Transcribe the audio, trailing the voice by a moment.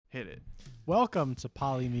Hit it. Welcome to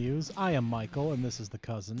Polymuse. I am Michael, and this is the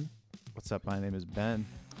cousin. What's up? My name is Ben.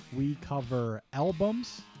 We cover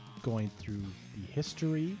albums, going through the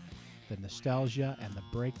history, the nostalgia, and the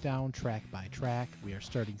breakdown track by track. We are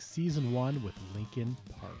starting season 1 with Linkin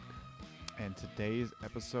Park. And today's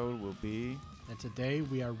episode will be... And today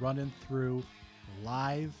we are running through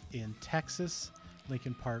Live in Texas,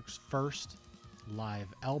 Linkin Park's first live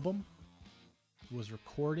album. It was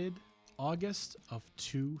recorded August of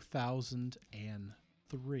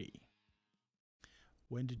 2003.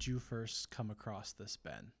 When did you first come across this,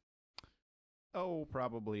 Ben? Oh,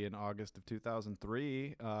 probably in August of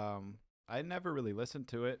 2003. I never really listened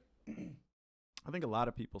to it. I think a lot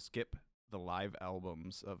of people skip the live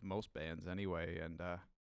albums of most bands anyway,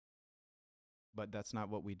 but that's not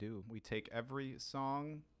what we do. We take every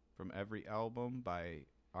song from every album by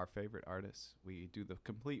our favorite artists. We do the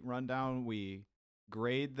complete rundown. We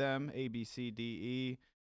grade them A, B, C, D, E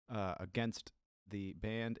against the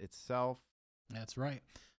band itself. That's right.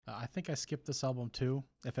 I think I skipped this album too.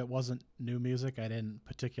 If it wasn't new music, I didn't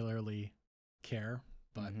particularly care.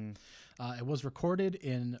 But it was recorded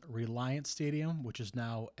in Reliance Stadium, which is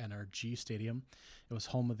now NRG Stadium. It was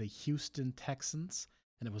home of the Houston Texans,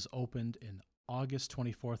 and it was opened in August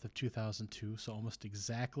 24th of 2002, so almost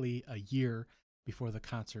exactly a year before the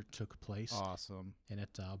concert took place. Awesome. And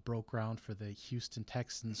it broke ground for the Houston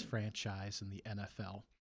Texans franchise in the NFL,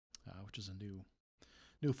 which is a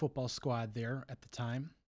new football squad there at the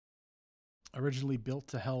time. Originally built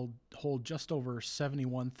to hold just over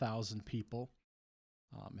 71,000 people.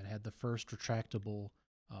 It had the first retractable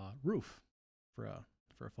roof for a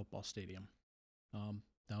football stadium.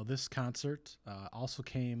 Now this concert also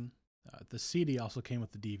came. The CD also came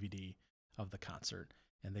with the DVD of the concert,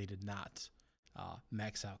 and they did not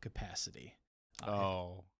max out capacity.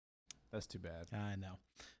 That's too bad. I know.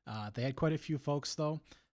 They had quite a few folks though.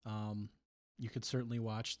 You could certainly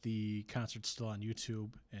watch the concert still on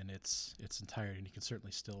YouTube in its entirety, and you can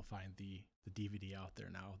certainly still find the DVD out there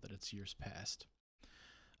now that it's years past.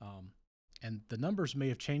 And the numbers may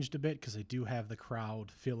have changed a bit because they do have the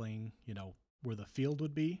crowd filling, where the field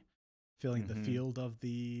would be, filling the field of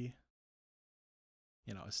the,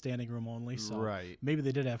 a standing room only. So right. Maybe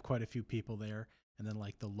they did have quite a few people there, and then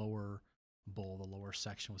like the lower bowl, the lower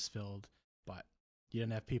section was filled, but you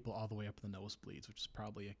didn't have people all the way up in the nosebleeds, which is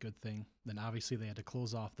probably a good thing. Then obviously they had to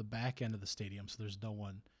close off the back end of the stadium, so there's no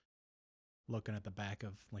one looking at the back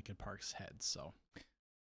of Linkin Park's head. So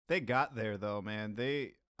they got there though, man.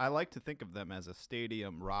 I like to think of them as a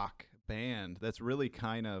stadium rock band. That's really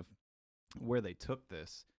kind of where they took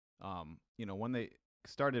this. When they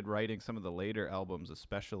started writing some of the later albums,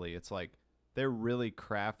 especially, it's like they're really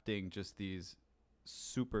crafting just these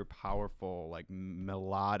super powerful, like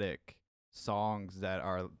melodic songs that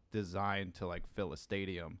are designed to like fill a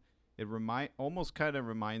stadium. It almost kind of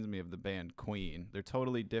reminds me of the band Queen. They're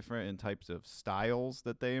totally different in types of styles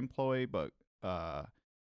that they employ, but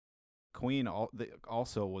Queen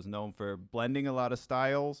also was known for blending a lot of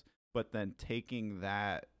styles, but then taking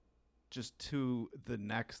that just to the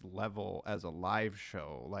next level as a live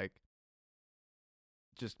show. Like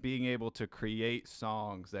just being able to create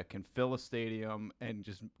songs that can fill a stadium and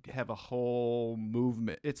just have a whole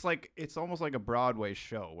movement. It's almost like a Broadway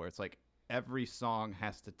show where it's like every song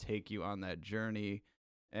has to take you on that journey.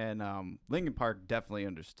 And Linkin Park definitely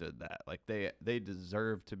understood that. Like they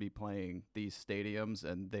deserve to be playing these stadiums,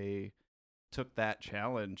 and they took that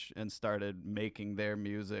challenge and started making their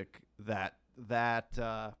music that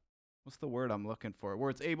what's the word I'm looking for? Where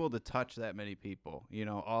it's able to touch that many people,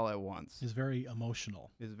 all at once. it's very emotional.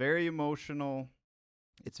 It's very emotional.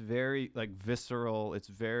 It's very like visceral. It's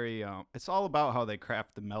very it's all about how they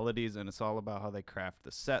craft the melodies, and it's all about how they craft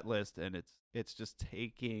the set list, and it's just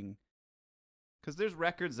taking, because there's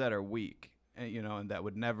records that are weak and that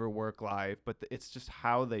would never work live, but it's just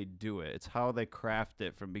how they do it. It's how they craft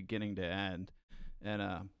it from beginning to end.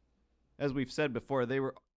 And as we've said before,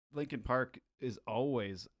 Linkin Park is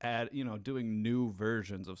always doing new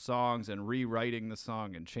versions of songs and rewriting the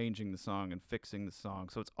song and changing the song and fixing the song.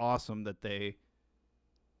 So it's awesome that they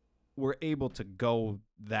were able to go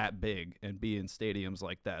that big and be in stadiums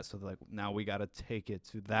like that. So like now we got to take it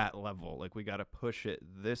to that level. Like we got to push it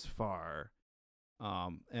this far.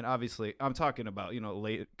 And obviously I'm talking about,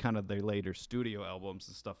 kind of their later studio albums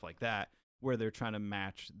and stuff like that, where they're trying to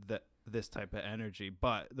match this type of energy.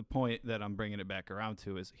 But the point that I'm bringing it back around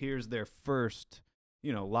to is here's their first,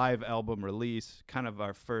 live album release, kind of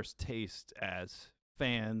our first taste as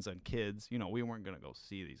fans and kids. We weren't going to go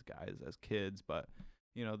see these guys as kids, but,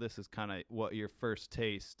 this is kind of what your first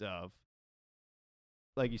taste of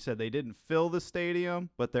like you said, they didn't fill the stadium,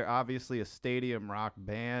 but they're obviously a stadium rock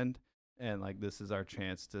band, and like this is our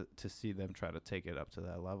chance to see them try to take it up to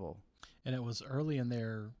that level. And it was early in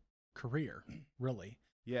their career, really.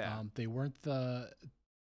 Yeah. They weren't the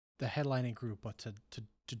headlining group, but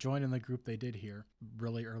to join in the group they did here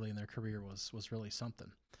really early in their career was really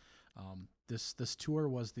something. This tour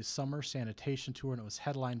was the Summer Sanitation Tour, and it was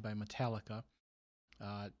headlined by Metallica.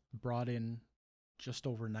 Brought in just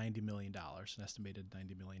over $90 million, an estimated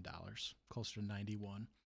 $90 million, closer to 91.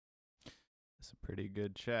 That's a pretty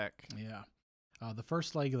good check. Yeah. The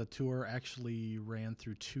first leg of the tour actually ran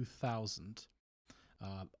through 2000.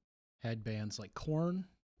 Had bands like Korn,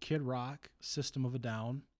 Kid Rock, System of a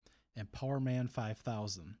Down, and Powerman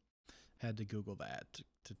 5000. Had to Google that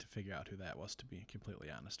to figure out who that was, to be completely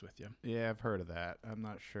honest with you. Yeah, I've heard of that. I'm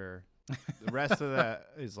not sure. The rest of that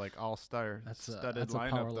is like all-star studded that's lineup,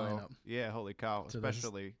 a power though. lineup. Yeah, holy cow.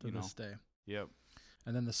 Especially, to this day. Yep.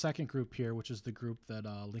 And then the second group here, which is the group that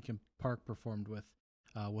Linkin Park performed with,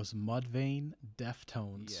 was Mudvayne,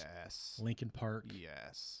 Deftones, Yes. Linkin Park.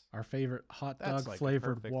 Yes. Our favorite hot That's dog like a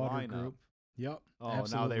flavored perfect water lineup. group. Yep. Oh,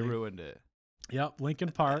 absolutely. now they ruined it. Yep.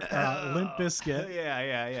 Linkin Park, Limp Bizkit.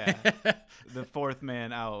 Yeah. The fourth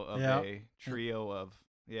man out of a trio of,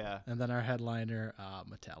 And then our headliner,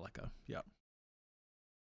 Metallica. Yep.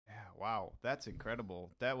 Yeah, wow. That's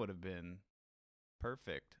incredible. That would have been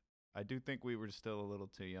perfect. I do think we were still a little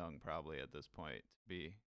too young probably at this point to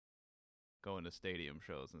be going to stadium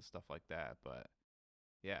shows and stuff like that. But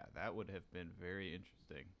yeah, that would have been very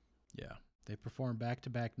interesting. Yeah. They performed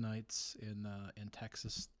back-to-back nights in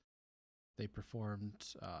Texas. They performed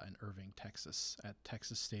in Irving, Texas, at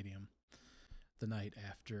Texas Stadium the night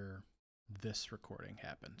after this recording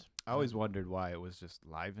happened. I always wondered why it was just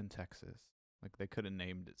live in Texas. Like they could have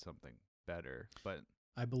named it something better, but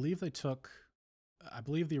I believe the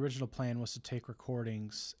original plan was to take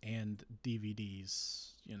recordings and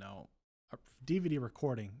DVDs, a DVD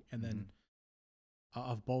recording, and then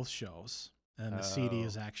of both shows. And the CD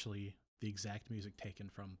is actually the exact music taken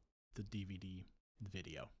from the DVD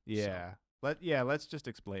video. Yeah. So. Let's just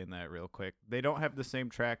explain that real quick. They don't have the same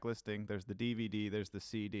track listing. There's the DVD, there's the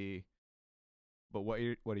CD. But what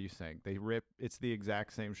are you saying? It's the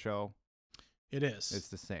exact same show? It is. It's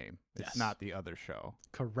the same. Yes. It's not the other show.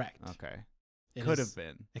 Correct. Okay. It could have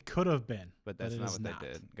been. It could have been. But that's not what they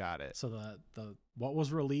did. Got it. So the what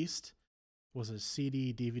was released was a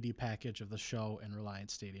CD DVD package of the show in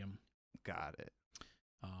Reliance Stadium. Got it.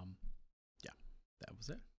 Yeah, that was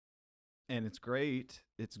it. And it's great.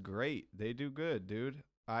 It's great. They do good, dude.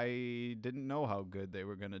 I didn't know how good they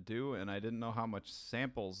were going to do, and I didn't know how much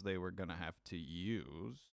samples they were going to have to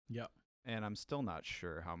use. Yep. And I'm still not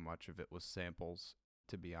sure how much of it was samples,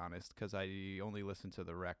 to be honest, because I only listened to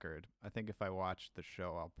the record. I think if I watched the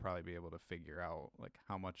show, I'll probably be able to figure out like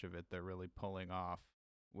how much of it they're really pulling off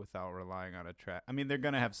without relying on a track. I mean, they're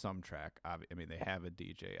going to have some track. I mean, they have a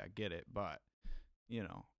DJ. I get it. But,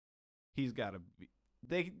 he's got to be.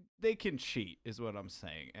 They can cheat is what I'm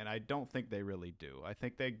saying, and I don't think they really do. I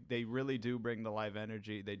think they really do bring the live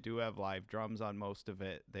energy. They do have live drums on most of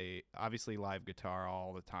it. They obviously live guitar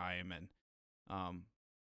all the time, and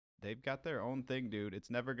they've got their own thing, dude. It's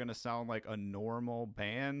never gonna sound like a normal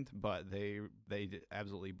band, but they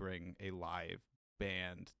absolutely bring a live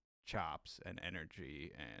band chops and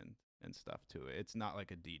energy and stuff to it. It's not like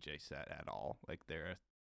a DJ set at all. Like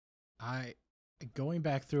Going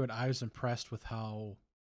back through it, I was impressed with how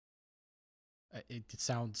it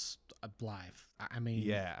sounds live. I mean,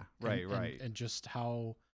 yeah, right. And just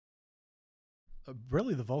how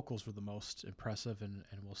really the vocals were the most impressive, and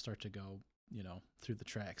we'll start to go, through the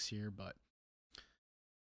tracks here, but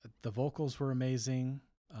the vocals were amazing,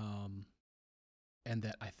 and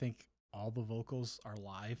that I think all the vocals are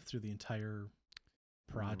live through the entire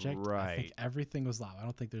project. Right. I think everything was live. I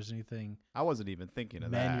don't think there's anything I wasn't even thinking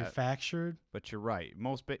of manufactured. But you're right.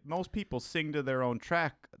 Most people sing to their own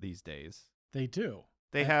track these days. They do.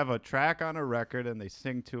 They have a track on a record and they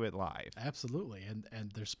sing to it live. Absolutely.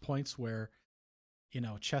 And there's points where,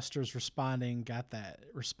 Chester's responding, got that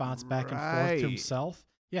response back and forth to himself.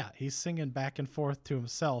 Yeah, he's singing back and forth to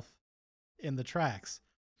himself in the tracks.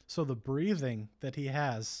 So the breathing that he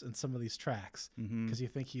has in some of these tracks, because you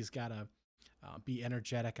think he's got to be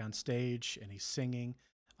energetic on stage and he's singing,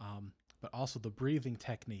 but also the breathing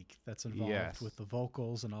technique that's involved with the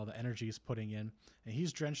vocals and all the energy he's putting in. And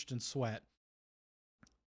he's drenched in sweat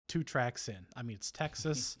 2 tracks in. I mean, it's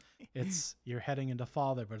Texas. You're heading into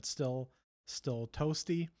fall there, but it's still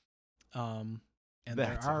toasty. And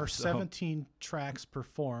there are 17 tracks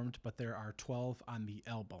performed, but there are 12 on the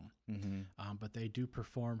album. But they do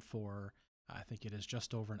perform for I think it is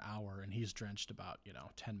just over an hour, and he's drenched about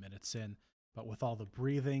 10 minutes in. But with all the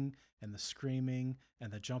breathing and the screaming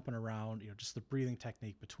and the jumping around, just the breathing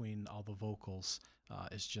technique between all the vocals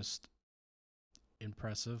is just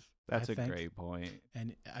impressive. That's I a think. great point.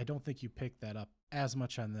 And I don't think you pick that up as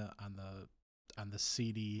much on the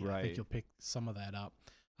CD. I think Right. you'll pick some of that up,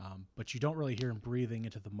 but you don't really hear him breathing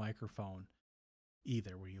into the microphone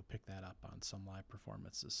either, where you pick that up on some live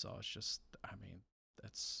performances. So it's just, I mean,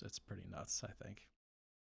 it's pretty nuts, I think.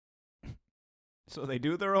 So they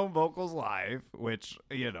do their own vocals live, which,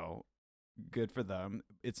 good for them.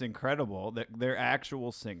 It's incredible that they're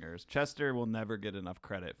actual singers. Chester will never get enough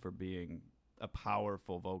credit for being a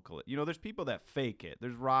powerful vocalist. There's people that fake it.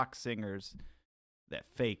 There's rock singers that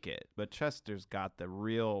fake it, but Chester's got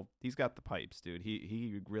he's got the pipes, dude.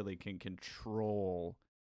 He really can control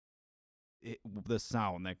the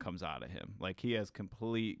sound that comes out of him. Like, he has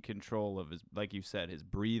complete control of his, like you said, his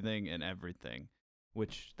breathing and everything,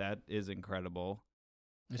 which that is incredible.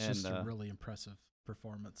 It's just a really impressive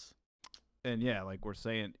performance. And yeah, like we're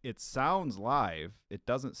saying, it sounds live. It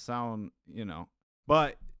doesn't sound,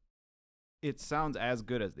 but it sounds as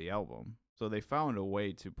good as the album. So they found a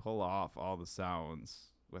way to pull off all the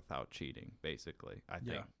sounds without cheating, basically. I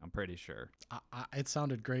think. I'm pretty sure. It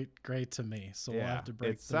sounded great to me. So we'll have to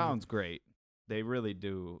break it sounds great. They really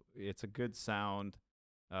do. It's a good sound.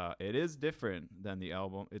 It is different than the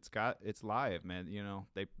album. It's live, man.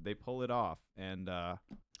 They pull it off, and I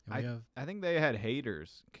think they had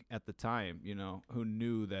haters at the time, who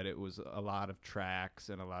knew that it was a lot of tracks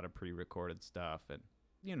and a lot of pre-recorded stuff, and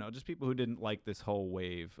just people who didn't like this whole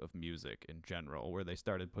wave of music in general, where they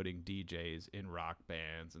started putting DJs in rock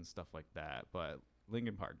bands and stuff like that. But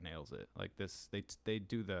Linkin Park nails it. Like this, they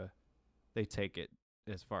take it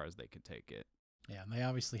as far as they can take it. Yeah, and they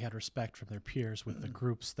obviously had respect from their peers with the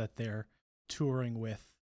groups that they're touring with,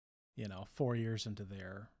 4 years into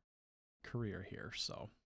their career here. So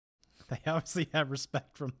they obviously have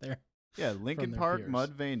respect from their Linkin Park, peers.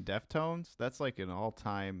 Mudvayne, Deftones. That's like an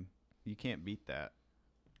all-time. You can't beat that.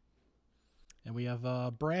 And we have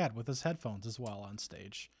Brad with his headphones as well on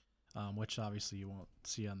stage, which obviously you won't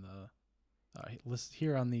see on the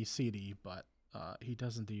here on the CD, but he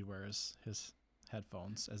does indeed wear his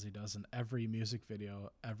headphones, as he does in every music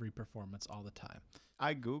video, every performance, all the time.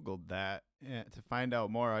 I Googled that to find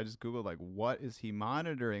out more. I just Googled, like, what is he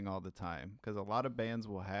monitoring all the time? Because a lot of bands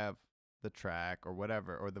will have the track or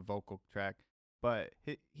whatever, or the vocal track. But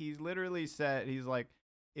he's literally said, he's like,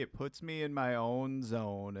 it puts me in my own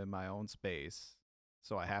zone, in my own space,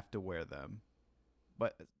 so I have to wear them.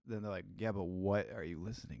 But then they're like, yeah, but what are you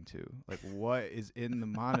listening to? Like, what is in the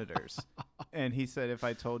monitors? And he said, if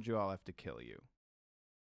I told you, I'll have to kill you.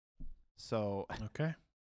 So okay,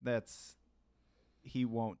 he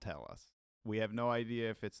won't tell us. We have no idea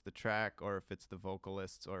if it's the track or if it's the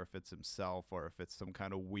vocalists or if it's himself or if it's some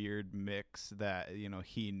kind of weird mix that,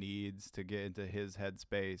 he needs to get into his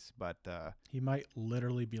headspace. But he might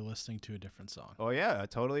literally be listening to a different song. Oh, yeah, a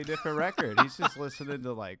totally different record. He's just listening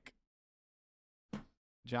to, like,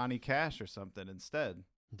 Johnny Cash or something instead.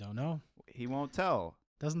 Don't know. He won't tell.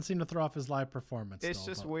 Doesn't seem to throw off his live performance. It's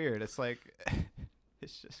just weird. It's like,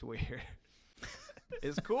 it's just weird.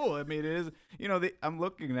 It's cool. I mean, it is, I'm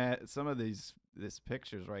looking at some of these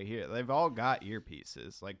pictures right here. They've all got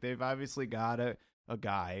earpieces. Like, they've obviously got a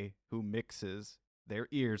guy who mixes their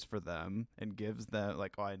ears for them and gives them,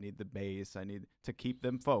 like, oh, I need the bass. I need to keep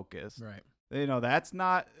them focused. Right. That's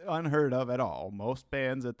not unheard of at all. Most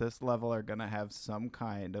bands at this level are going to have some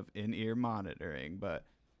kind of in-ear monitoring, but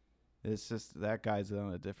it's just that guy's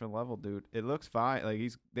on a different level, dude. It looks fine. Like,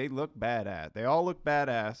 they look badass. They all look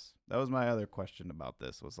badass. That was my other question about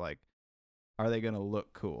this, was like, are they going to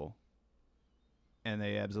look cool? And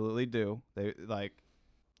they absolutely do. They, like,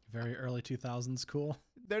 very early 2000s cool.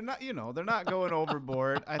 They're not, they're not going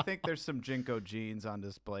overboard. I think there's some Jinko jeans on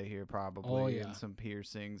display here, probably, and some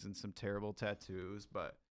piercings and some terrible tattoos.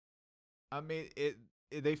 But I mean,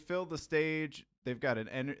 they fill the stage. They've got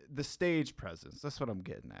the stage presence. That's what I'm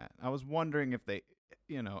getting at. I was wondering if they,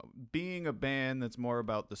 being a band that's more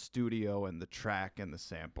about the studio and the track and the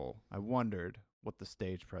sample, I wondered what the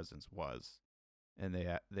stage presence was. And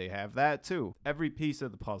they have that too. Every piece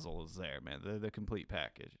of the puzzle is there, man. They're the complete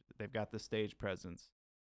package. They've got the stage presence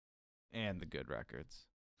and the good records.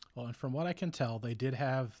 Well, and from what I can tell, they did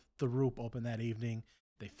have the Roop open that evening.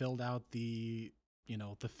 They filled out the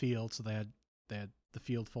field, so they had the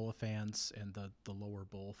field full of fans and the lower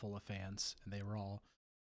bowl full of fans, and they were all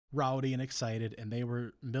rowdy and excited, and they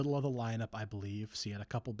were middle of the lineup, I believe. So you had a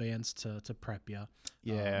couple bands to prep you.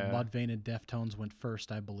 Yeah. Mudvayne and Deftones went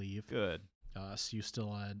first, I believe. Good. So you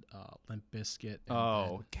still had Limp Bizkit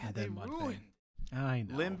Oh, and God, they then Mudvayne. ruined. I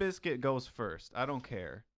know. Limp Bizkit goes first. I don't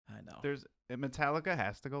care. I know. There's Metallica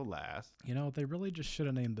has to go last. You know, they really just should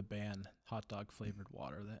have named the band Hot Dog Flavored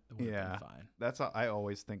Water. That would have been fine. That's how I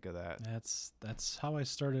always think of that. That's how I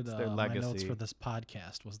started It's their my notes legacy. for this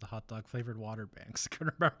podcast was the Hot Dog Flavored Water banks. I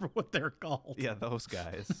couldn't remember what they're called. Yeah, those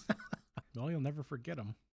guys. Well, you'll never forget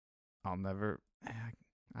them. I'll never.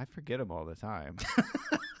 I forget them all the time.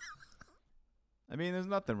 I mean, there's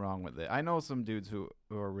nothing wrong with it. I know some dudes who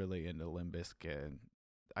are really into Limp Bizkit, and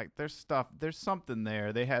there's something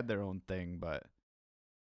there. They had their own thing, but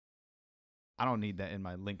I don't need that in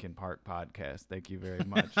my Linkin Park podcast. Thank you very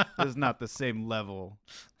much. It's not the same level.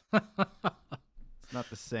 It's not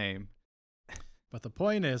the same. But the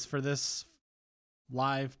point is, for this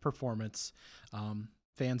live performance,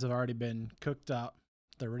 fans have already been cooked up.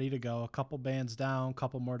 They're ready to go. A couple bands down, a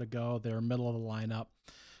couple more to go. They're middle of the lineup.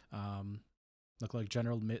 Look like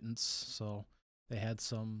general admittance. So they had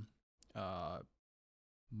some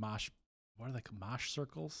mosh. What are they called? Mosh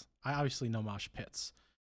circles? I obviously know mosh pits.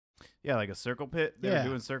 Yeah, like a circle pit. They were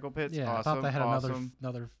doing circle pits. Yeah, awesome. I thought they had awesome.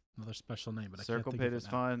 another special name, but Circle I can't think pit of is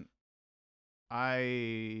it now. fun.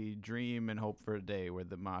 I dream and hope for a day where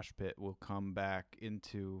the mosh pit will come back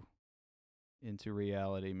into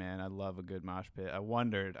reality, man. I love a good mosh pit. I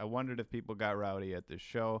wondered if people got rowdy at this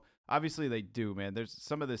show. Obviously they do, man. There's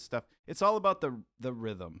some of this stuff. It's all about the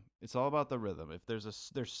rhythm. It's all about the rhythm. If there's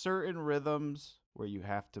certain rhythms where you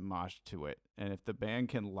have to mosh to it, and if the band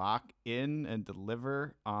can lock in and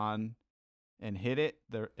deliver on and hit it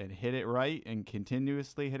right and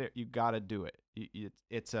continuously hit it, you got to do it.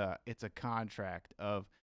 It's a contract of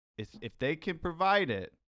if they can provide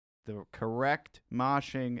it, the correct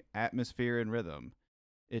moshing atmosphere and rhythm,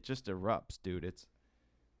 it just erupts, dude.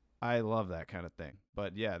 I love that kind of thing.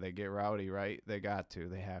 But yeah, they get rowdy, right? They got to.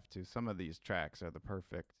 They have to. Some of these tracks are the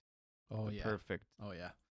perfect. Perfect. Oh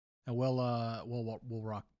yeah. And we'll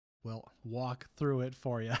walk through it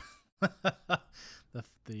for you.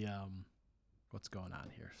 the what's going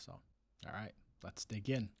on here. So, all right, let's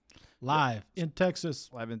dig in. Live in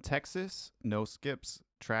Texas. Live in Texas. No skips.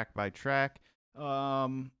 Track by track.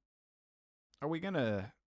 Are we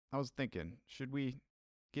gonna? I was thinking, should we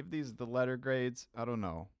give these the letter grades? I don't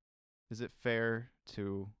know. Is it fair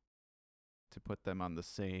to put them on the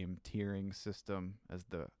same tiering system as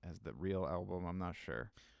the real album? I'm not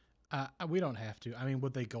sure. We don't have to. I mean,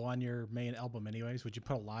 would they go on your main album anyways? Would you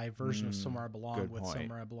put a live version of Somewhere I Belong with point.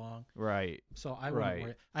 Somewhere I Belong? Right. So I wouldn't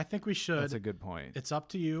worry. I think we should. That's a good point. It's up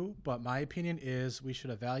to you, but my opinion is we should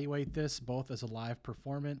evaluate this both as a live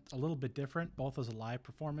performance, a little bit different, both as a live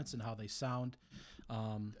performance and how they sound.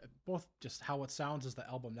 Both just how it sounds as the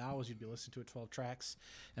album now, as you'd be listening to it 12 tracks,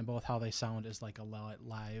 and both how they sound as like a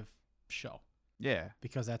live show. Yeah.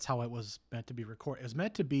 Because that's how it was meant to be recorded. It was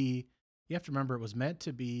meant to be. You have to remember, it was meant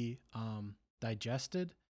to be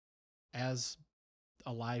digested as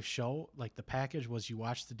a live show. Like the package was you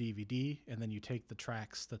watch the DVD and then you take the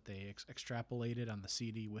tracks that they extrapolated on the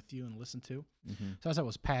CD with you and listen to. Mm-hmm. So that's how it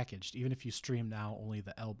was packaged, even if you stream now only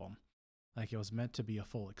the album. Like it was meant to be a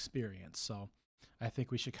full experience. So I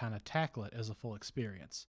think we should kind of tackle it as a full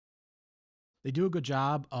experience. They do a good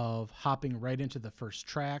job of hopping right into the first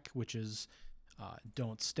track, which is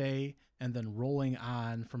Don't Stay, and then rolling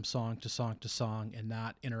on from song to song to song and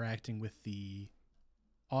not interacting with the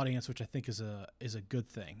audience, which I think is a good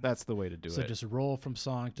thing. That's the way to do it. So just roll from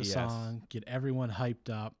song to song, get everyone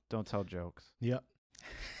hyped up. Don't tell jokes. Yep.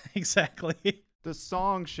 Exactly. The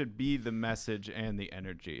song should be the message and the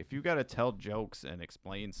energy. If you got to tell jokes and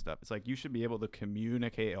explain stuff, it's like you should be able to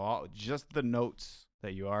communicate just the notes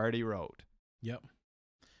that you already wrote. Yep.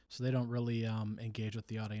 So they don't really engage with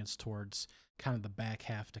the audience towards kind of the back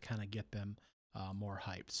half to kind of get them more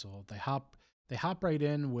hyped. So they hop right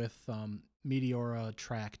in with Meteora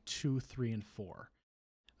track 2, 3, and 4,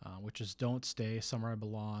 which is Don't Stay, Somewhere I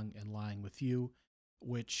Belong, and Lying With You,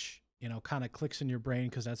 which kind of clicks in your brain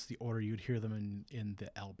because that's the order you'd hear them in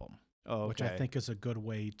the album. Oh, okay. Which I think is a good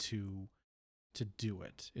way to do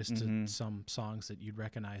it, is to some songs that you'd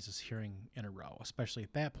recognize as hearing in a row, especially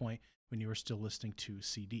at that point when you were still listening to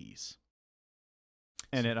CDs.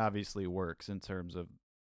 And it obviously works in terms of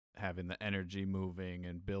having the energy moving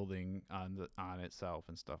and building on itself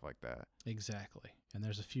and stuff like that. Exactly. And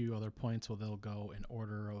there's a few other points where they'll go in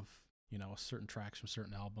order of certain tracks from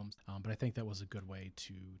certain albums. But I think that was a good way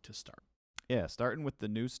to start. Yeah, starting with the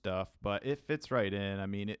new stuff, but it fits right in. I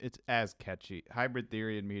mean, it's as catchy. Hybrid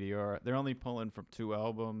Theory and Meteora, they're only pulling from 2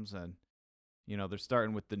 albums, and they're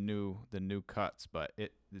starting with the new cuts, but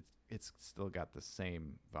it's still got the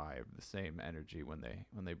same vibe, the same energy when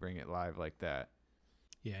they bring it live like that.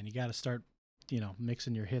 Yeah, and you got to start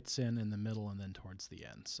mixing your hits in the middle and then towards the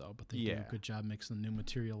end. So, but they do Yeah. a good job mixing the new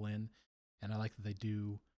material in, and I like that they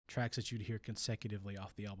do tracks that you'd hear consecutively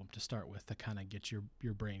off the album to start with to kind of get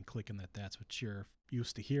your brain clicking that that's what you're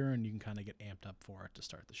used to hearing. You can kind of get amped up for it to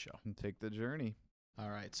start the show. And take the journey. All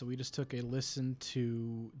right, so we just took a listen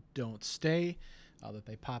to "Don't Stay" that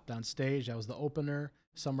they popped on stage. That was the opener.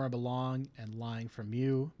 "Somewhere I Belong" and "Lying from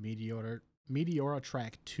You," Meteora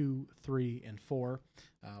track 2, 3, and 4,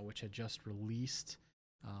 which had just released.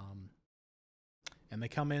 And they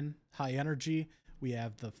come in high energy. We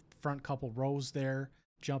have the front couple rows there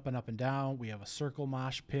jumping up and down. We have a circle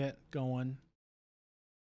mosh pit going.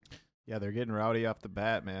 Yeah, they're getting rowdy off the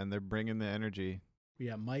bat, man. They're bringing the energy. We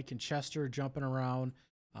got Mike and Chester jumping around.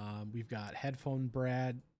 We've got Headphone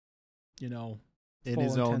Brad, In full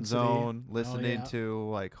his own intensity. zone, listening yeah. to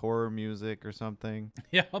like horror music or something.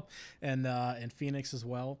 Yep, and Phoenix as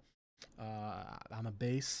well on the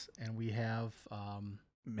bass, and we have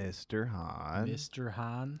Mr. Han. Mr.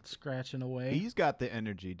 Han scratching away. He's got the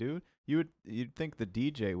energy, dude. You'd think the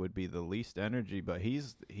DJ would be the least energy, but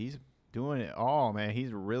he's doing it all, man.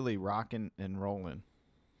 He's really rocking and rolling.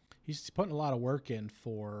 He's putting a lot of work in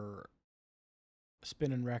for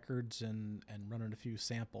spinning records and running a few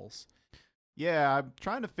samples. Yeah, I'm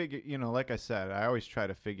trying to figure, like I said, I always try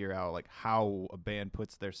to figure out like how a band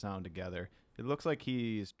puts their sound together. It looks like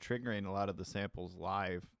he's triggering a lot of the samples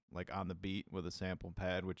live, like on the beat with a sample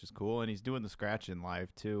pad, which is cool. And he's doing the scratching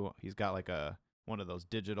live too. He's got like one of those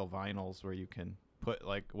digital vinyls where you can put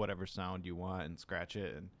like whatever sound you want and scratch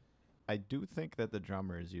it. And I do think that the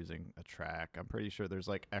drummer is using a track. I'm pretty sure there's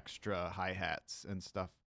like extra hi-hats and stuff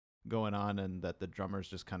going on, and that the drummer's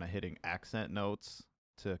just kind of hitting accent notes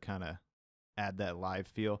to kind of add that live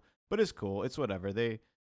feel. But it's cool. It's whatever. They're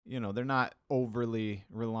not overly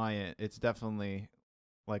reliant. It's definitely,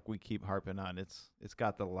 like we keep harping on, it's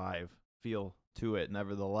got the live feel to it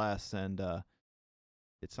nevertheless, and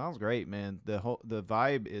it sounds great, man. The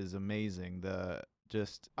vibe is amazing.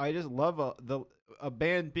 I just love a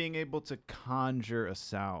band being able to conjure a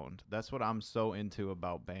sound. That's what I'm so into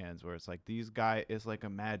about bands, where it's like these guys, it's like a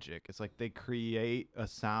magic. It's like they create a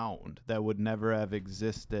sound that would never have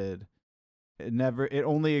existed. It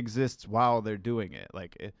only exists while they're doing it.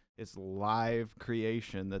 Like it's live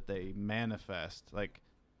creation that they manifest. Like,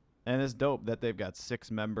 and it's dope that they've got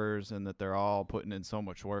 6 members and that they're all putting in so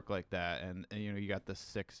much work like that. And you got the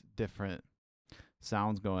 6 different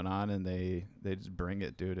sounds going on, and they just bring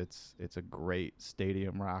it, dude. It's a great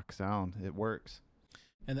stadium rock sound. It works.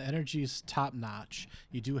 And the energy is top notch.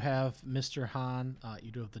 You do have Mr. Han.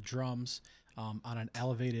 You do have the drums on an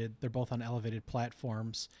elevated. They're both on elevated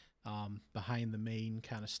platforms behind the main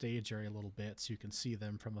kind of stage area a little bit, so you can see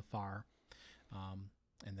them from afar.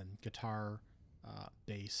 And then guitar,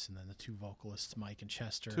 bass, and then the 2 vocalists, Mike and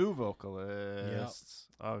Chester. 2 vocalists.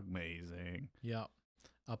 Yep. Amazing. Yep.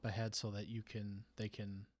 Up ahead so that they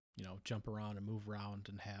can jump around and move around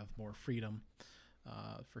and have more freedom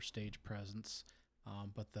for stage presence.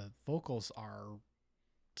 But the vocals are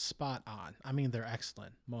spot on. I mean, they're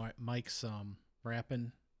excellent. Mike's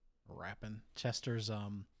rapping, Chester's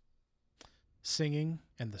singing,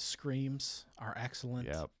 and the screams are excellent.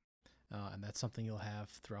 Yep. And that's something you'll have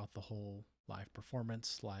throughout the whole live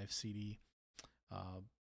performance, live CD.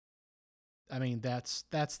 I mean, that's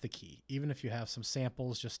the key. Even if you have some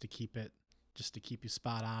samples just to keep you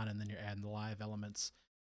spot on, and then you're adding the live elements.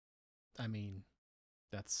 I mean,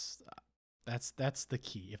 that's the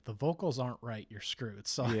key. If the vocals aren't right, you're screwed.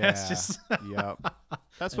 So yeah, that's just yep.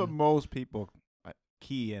 That's what most people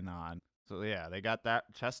key in on. So yeah, they got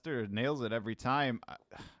that. Chester nails it every time.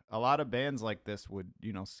 A lot of bands like this would,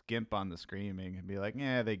 skimp on the screaming and be like,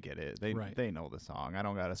 yeah, they get it. They know the song. I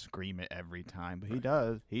don't got to scream it every time. But he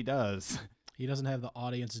does. He does. He doesn't have the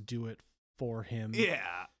audience do it for him. Yeah.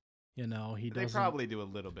 He doesn't. They probably do a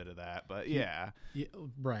little bit of that, but yeah.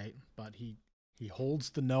 Right. But he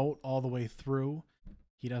holds the note all the way through.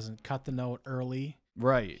 He doesn't cut the note early.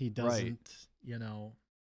 Right. He doesn't,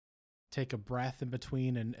 take a breath in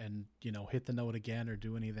between and hit the note again or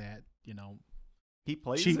do any of that, He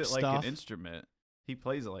plays cheap it like stuff. an instrument. He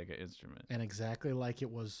plays it like an instrument. And exactly like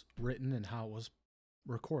it was written and how it was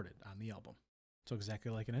recorded on the album. So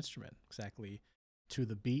exactly like an instrument, exactly to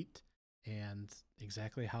the beat and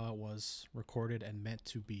exactly how it was recorded and meant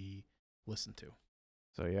to be listened to.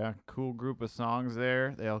 So yeah, cool group of songs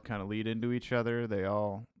there. They all kind of lead into each other.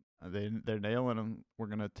 They're nailing them. We're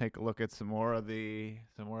gonna take a look at some more of the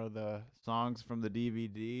songs from the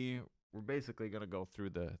DVD. We're basically gonna go through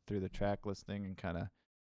the track listing and kind of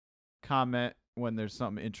comment when there's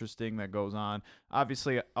something interesting that goes on.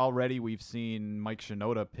 Obviously, already we've seen Mike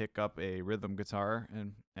Shinoda pick up a rhythm guitar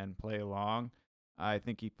and play along. I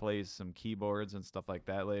think he plays some keyboards and stuff like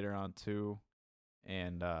that later on too.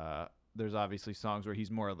 And there's obviously songs where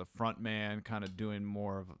he's more of the front man, kind of doing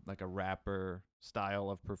more of like a rapper style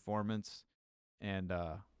of performance. And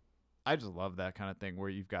I just love that kind of thing where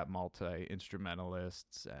you've got multi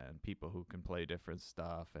instrumentalists and people who can play different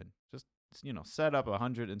stuff and just set up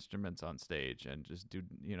 100 instruments on stage and just do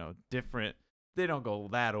different. They don't go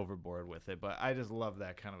that overboard with it, but I just love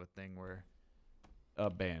that kind of a thing where a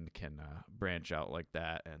band can branch out like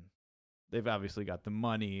that. And they've obviously got the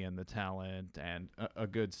money and the talent and a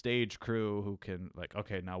good stage crew who can, like,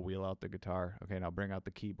 okay, now wheel out the guitar, okay, now bring out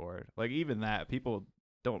the keyboard. Like, even that, people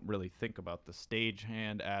don't really think about the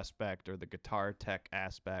stagehand aspect or the guitar tech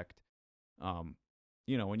aspect.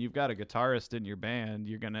 When you've got a guitarist in your band,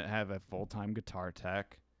 you're going to have a full-time guitar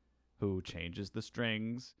tech who changes the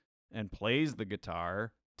strings and plays the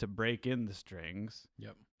guitar to break in the strings.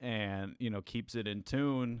 Yep. And, keeps it in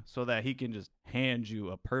tune so that he can just hand you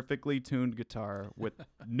a perfectly tuned guitar with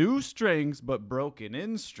new strings but broken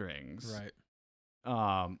in strings.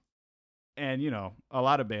 Right. And, a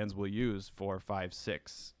lot of bands will use 4, 5,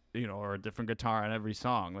 6, or a different guitar on every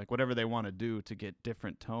song, like whatever they want to do to get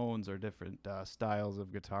different tones or different styles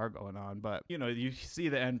of guitar going on. But, you see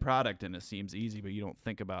the end product and it seems easy, but you don't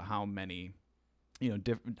think about how many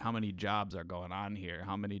how many jobs are going on here,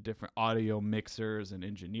 how many different audio mixers and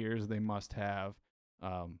engineers they must have,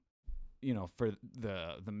 for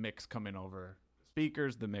the mix coming over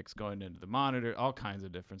speakers, the mix going into the monitor, all kinds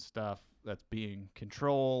of different stuff that's being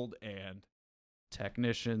controlled, and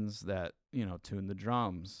technicians that, tune the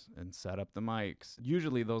drums and set up the mics.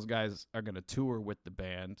 Usually those guys are going to tour with the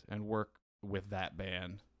band and work with that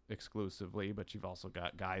band exclusively, but you've also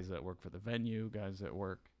got guys that work for the venue, guys that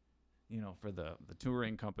work for the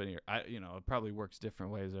touring company. It probably works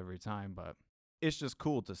different ways every time, but it's just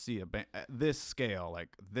cool to see a band at this scale, like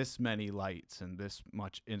this many lights and this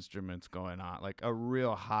much instruments going on, like a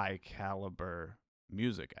real high caliber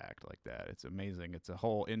music act like that. It's amazing. It's a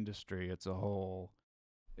whole industry. It's a whole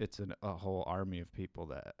army of people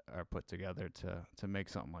that are put together to make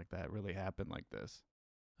something like that really happen like this.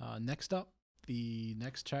 Next up, the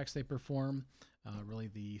next tracks they perform, really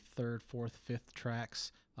the third, fourth, fifth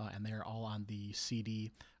tracks, and they're all on the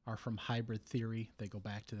CD, are from Hybrid Theory. They go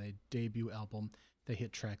back to their debut album. They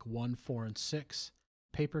hit track 1, 4, and 6,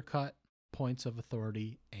 Paper Cut, Points of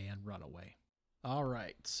Authority, and Runaway. All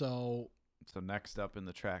right, so next up in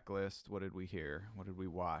the track list, what did we hear? What did we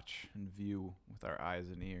watch and view with our eyes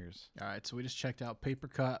and ears? All right, so we just checked out Paper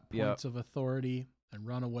Cut, Points of Authority, and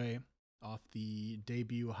Runaway off the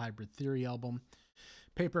debut Hybrid Theory album.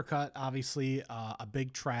 Paper Cut, obviously a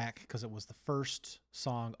big track because it was the first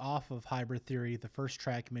song off of Hybrid Theory, the first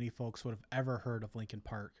track many folks would have ever heard of Linkin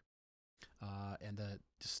Park, and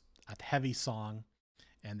just a heavy song,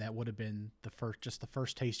 and that would have been the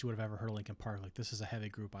first taste you would have ever heard of Linkin Park. Like, this is a heavy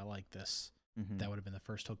group, I like this. Mm-hmm. That would have been the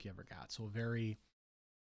first hook you ever got. So a very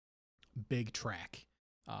big track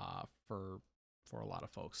for a lot of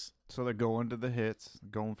folks. So they're going to the hits,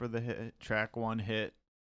 going for the hit, track 1 hit.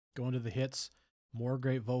 Going to the hits, more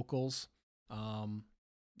great vocals.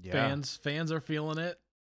 Fans are feeling it.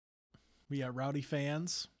 We got rowdy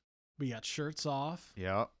fans. We got shirts off.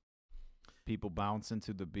 Yep. People bouncing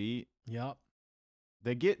to the beat. Yep.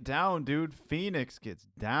 They get down, dude. Phoenix gets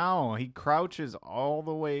down. He crouches all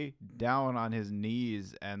the way down on his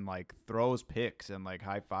knees and, like, throws picks and, like,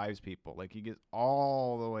 high fives people. Like, he gets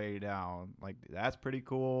all the way down. Like, that's pretty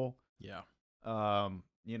cool. Yeah.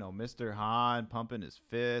 Mr. Hahn pumping his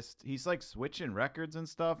fist. He's, like, switching records and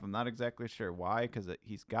stuff. I'm not exactly sure why, because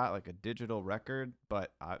he's got, like, a digital record,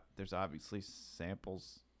 but there's obviously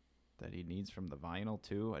samples that he needs from the vinyl,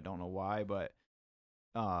 too. I don't know why, but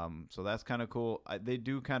so that's kind of cool. They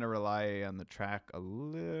do kind of rely on the track a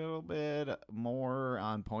little bit more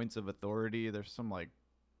on Points of Authority. There's some, like,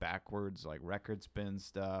 backwards, like, record spin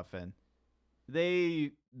stuff, and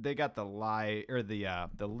they got the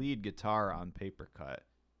lead guitar on Paper Cut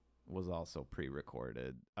was also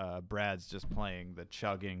pre-recorded. Brad's just playing the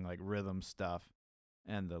chugging, like, rhythm stuff,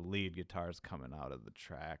 and the lead guitar's coming out of the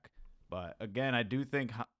track. But again, I do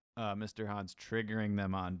think Mr. Hahn's triggering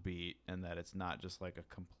them on beat, and that it's not just like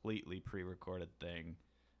a completely pre-recorded thing.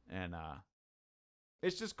 And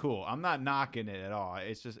it's just cool. I'm not knocking it at all.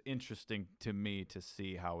 It's just interesting to me to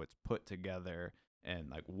see how it's put together and,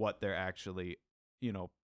 like, what they're actually,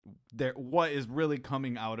 what is really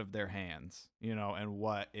coming out of their hands, and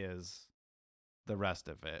what is the rest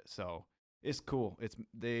of it. So it's cool.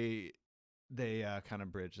 They kind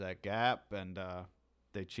of bridge that gap, and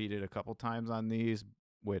they cheated a couple times on these,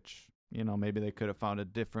 which, maybe they could have found a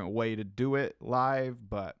different way to do it live,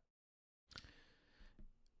 but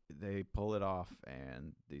they pull it off,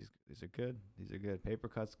 and these are good. These are good. Paper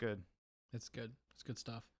Cut's good. It's good. It's good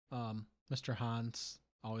stuff. Mr. Hans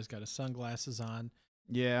always got his sunglasses on.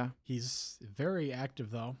 Yeah. He's very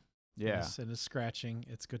active though. Yeah. And his scratching.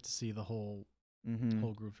 It's good to see the whole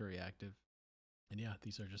group very active. And yeah,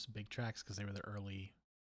 these are just big tracks because they were the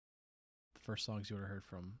first songs you would have heard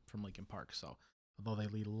from Linkin Park. So although they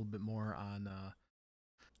lead a little bit more on,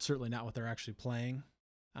 certainly not what they're actually playing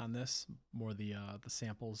on this, more the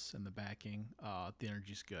samples and the backing. The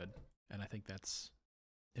energy's good, and I think that's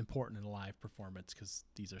important in a live performance because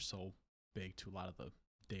these are so big to a lot of the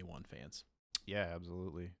day one fans. Yeah,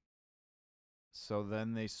 absolutely. So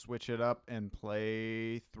then they switch it up and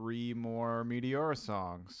play 3 more Meteora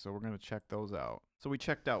songs. So we're going to check those out. So we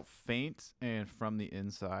checked out Faint and From the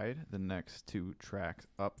Inside, the next 2 tracks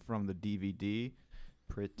up from the DVD.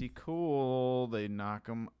 Pretty cool. They knock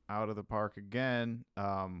them out of the park again.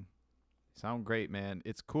 Sound great, man.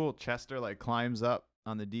 It's cool. Chester like climbs up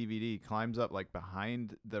on the DVD, climbs up like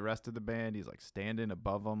behind the rest of the band. He's like standing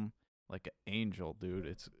above them like an angel, dude.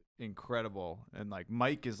 It's incredible. And like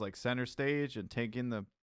Mike is like center stage and taking the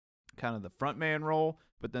kind of the front man role,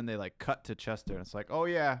 but then they like cut to Chester and it's like, oh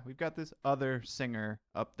yeah, we've got this other singer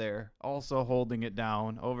up there also holding it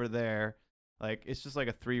down over there. Like it's just like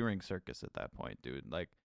a 3-ring circus at that point, dude. Like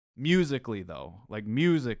musically though,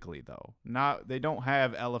 not, they don't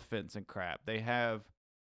have elephants and crap. They have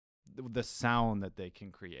the sound that they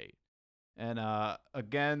can create. And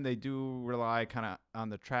again, they do rely kind of on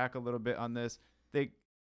the track a little bit on this.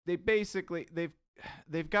 They basically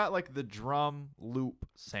they've got like the drum loop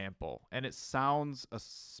sample, and it sounds a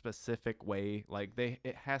specific way. Like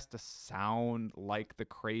it has to sound like the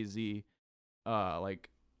crazy like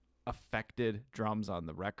affected drums on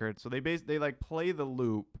the record. So they like play the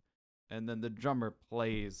loop, and then the drummer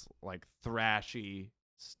plays like thrashy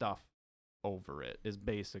stuff over it is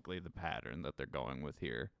basically the pattern that they're going with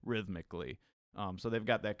here rhythmically. So they've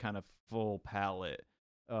got that kind of full palette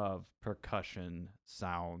of percussion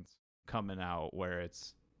sounds coming out where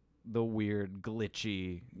it's the weird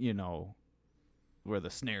glitchy, where the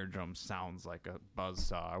snare drum sounds like a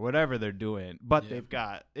buzzsaw or whatever they're doing. But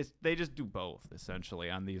they just do both essentially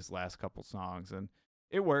on these last couple songs, and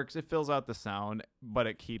it works. It fills out the sound, but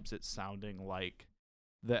it keeps it sounding like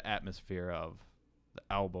the atmosphere of the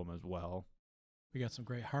album as well. We got some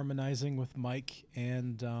great harmonizing with Mike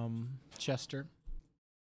and Chester.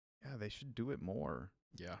 Yeah, they should do it more.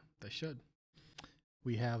 Yeah, they should.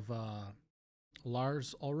 We have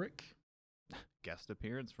Lars Ulrich. Guest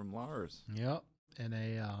appearance from Lars. Yep. And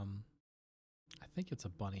I think it's a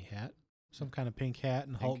bunny hat. Some kind of pink hat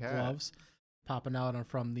and Hulk gloves popping out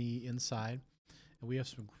from the inside. And we have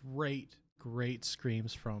some great, great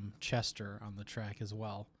screams from Chester on the track as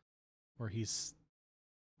well, where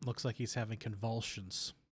looks like he's having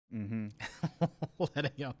convulsions.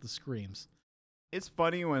 Letting out the screams. It's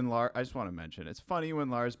funny when Lars, I just want to mention, it's funny when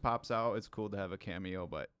Lars pops out. It's cool to have a cameo,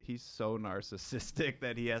 but he's so narcissistic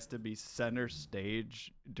that he has to be center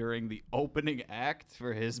stage during the opening act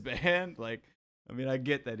for his band. Like, I mean, I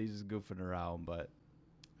get that he's just goofing around, but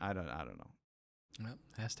I don't know. Well,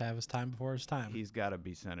 has to have his time before his time. He's got to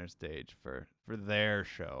be center stage for their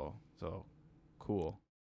show. So, cool.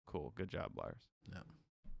 Good job, Lars. Yeah.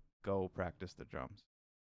 Go practice the drums.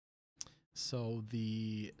 So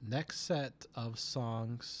the next set of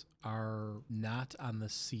songs are not on the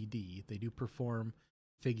CD. They do perform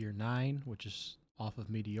Figure 9, which is off of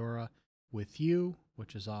Meteora, With You,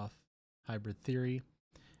 which is off Hybrid Theory,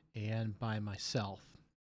 and By Myself,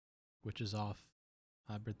 which is off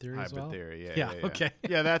Hybrid Theory as well? Hybrid Theory, yeah. Okay.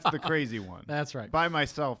 Yeah, that's the crazy one. That's right. By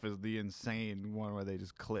Myself is the insane one where they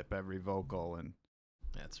just clip every vocal, and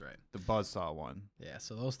that's right. The buzzsaw one. Yeah,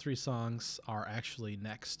 so those 3 songs are actually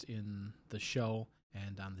next in the show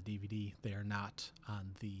and on the DVD. They are not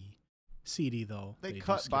on the CD, though. They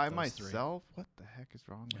cut By Myself? 3. What the heck is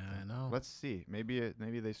wrong with that? I know. Let's see. Maybe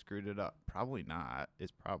they screwed it up. Probably not.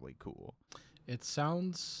 It's probably cool. It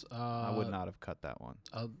sounds... I would not have cut that one.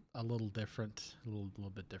 A little different, a little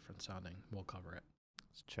bit different sounding. We'll cover it.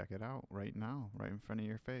 Let's check it out right now, right in front of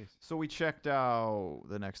your face. So we checked out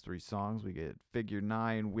the next 3 songs. We get Figure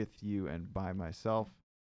 9, With You, and By Myself.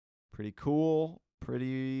 Pretty cool.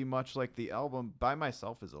 Pretty much like the album. By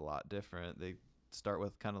Myself is a lot different. They start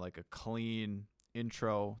with kind of like a clean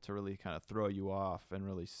intro to really kind of throw you off and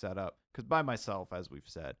really set up. Because By Myself, as we've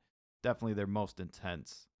said, definitely their most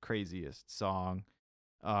intense, craziest song.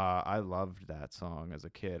 I loved that song as a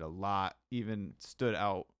kid a lot. Even stood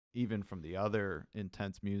out even from the other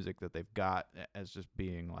intense music that they've got as just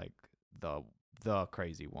being like the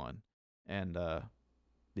crazy one. And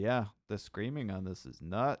yeah, the screaming on this is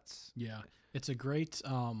nuts. Yeah, it's a great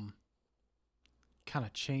kind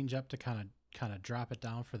of change up to kind of drop it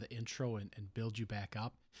down for the intro and build you back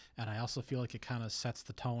up. And I also feel like it kind of sets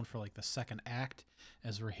the tone for like the second act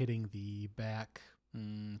as we're hitting the back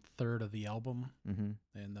third of the album Mm-hmm.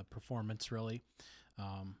 and the performance really.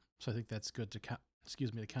 So I think that's good to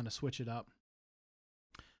to kind of switch it up.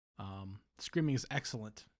 Screaming is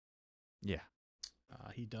excellent. Yeah.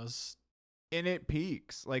 He does. And it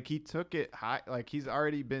peaks. Like he took it high. Like he's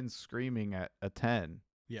already been screaming at a 10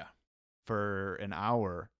 Yeah. for an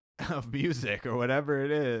hour of music or whatever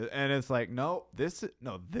it is, and it's like, this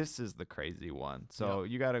is the crazy one. So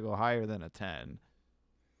you got to go higher than a 10,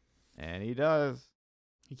 and he does.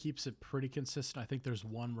 He keeps it pretty consistent. I think there's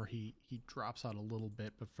one where he drops out a little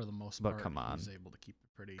bit, but for the most But part, come on. he's able to keep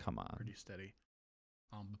it pretty steady.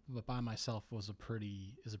 But By Myself is a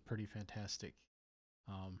pretty fantastic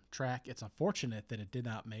track. It's unfortunate that it did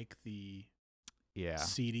not make the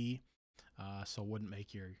CD, so it wouldn't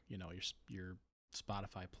make your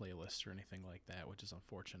Spotify playlist or anything like that, which is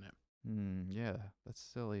unfortunate. Yeah, that's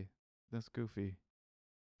silly. That's goofy.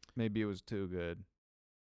 Maybe it was too good.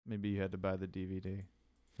 Maybe you had to buy the DVD.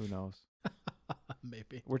 Who knows?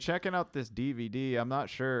 Maybe. We're checking out this DVD. I'm not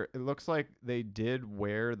sure. It looks like they did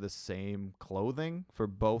wear the same clothing for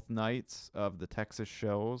both nights of the Texas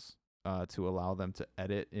shows to allow them to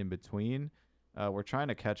edit in between. We're trying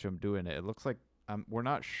to catch them doing it. It looks like we're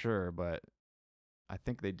not sure, but I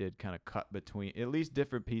think they did kind of cut between at least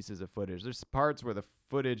different pieces of footage. There's parts where the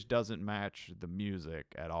footage doesn't match the music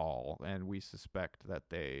at all, and we suspect that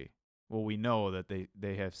we know that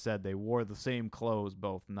they have said they wore the same clothes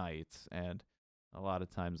both nights, and a lot of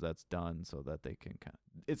times that's done so that they can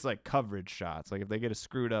it's like coverage shots. Like if they get a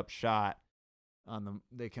screwed up shot on them,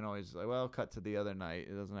 they can always cut to the other night.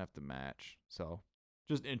 It doesn't have to match. So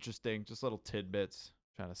just interesting, just little tidbits,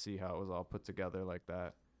 trying to see how it was all put together like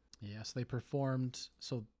that. Yes, they performed.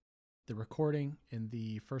 So the recording in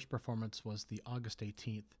the first performance was the August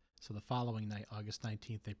 18th. So the following night, August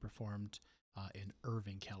 19th, they performed in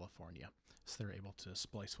Irving, California. So they're able to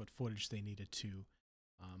splice what footage they needed to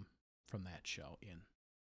from that show in.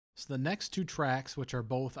 So the next two tracks, which are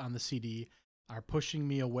both on the CD, are Pushing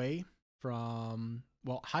Me Away from,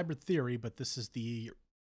 Hybrid Theory, but this is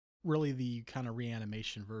really the kind of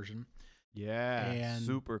reanimation version. Yeah, and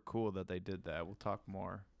super cool that they did that. We'll talk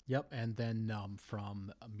more. Yep, and then Numb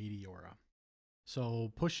from Meteora.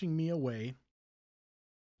 So Pushing Me Away,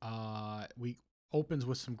 we opens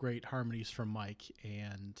with some great harmonies from Mike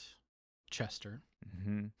and Chester.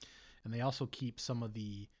 Mm-hmm. And they also keep some of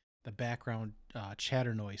the background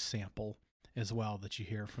chatter noise sample as well that you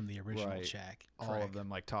hear from the original track. All of them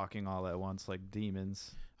like talking all at once like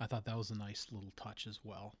demons. I thought that was a nice little touch as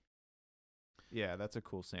well. Yeah, that's a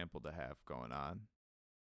cool sample to have going on.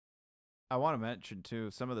 I want to mention too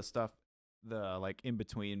some of the stuff, the like in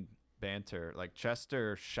between banter, like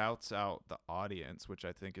Chester shouts out the audience, which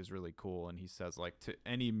I think is really cool. And he says like to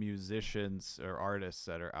any musicians or artists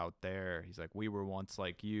that are out there, he's like, we were once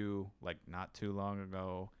like you, like not too long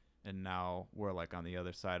ago, and now we're like on the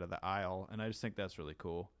other side of the aisle. And I just think that's really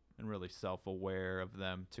cool and really self-aware of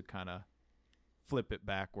them to kind of flip it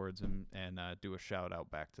backwards and do a shout out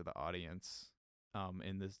back to the audience.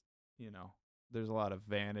 In this, there's a lot of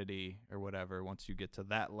vanity or whatever once you get to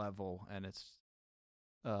that level, and it's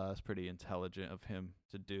pretty intelligent of him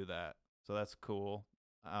to do that. So that's cool.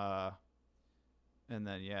 And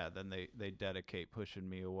then they dedicate Pushing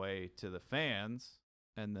Me Away to the fans,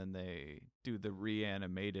 and then they do the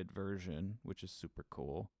reanimated version, which is super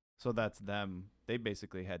cool. So that's them. They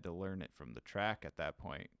basically had to learn it from the track at that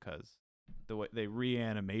point, because the way they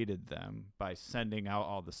reanimated them by sending out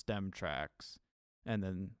all the stem tracks and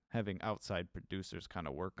then having outside producers kind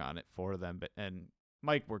of work on it for them. And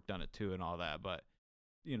Mike worked on it too and all that, but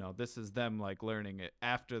this is them like learning it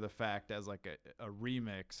after the fact as like a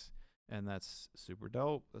remix, and that's super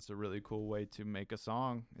dope. That's a really cool way to make a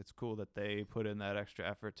song. It's cool that they put in that extra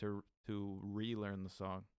effort to relearn the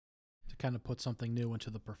song, to kind of put something new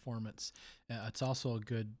into the performance. It's also a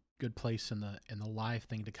good place in the live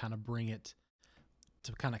thing to kind of bring it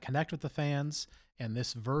to kind of connect with the fans. And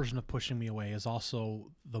this version of Pushing Me Away is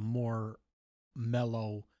also the more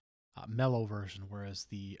mellow version, whereas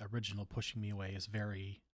the original Pushing Me Away is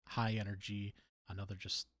very high energy, another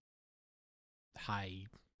just high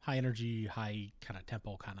energy, high kind of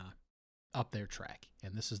tempo, kind of up there track.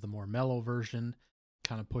 And this is the more mellow version,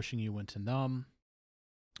 kind of pushing you into Numb,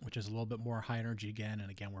 which is a little bit more high energy again.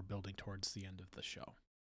 And again, we're building towards the end of the show.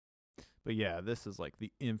 But yeah, this is like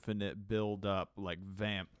the infinite build up, like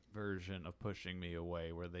vamp version of Pushing Me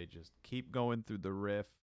Away, where they just keep going through the riff,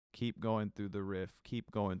 keep going through the riff,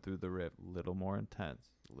 keep going through the riff, little more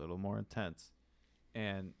intense,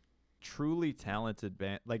 and truly talented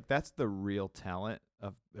band, like that's the real talent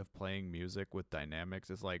of playing music with dynamics.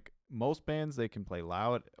 Is like most bands, they can play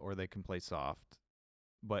loud or they can play soft,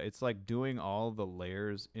 but it's like doing all the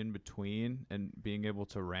layers in between and being able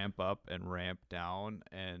to ramp up and ramp down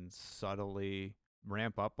and subtly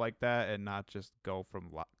ramp up like that and not just go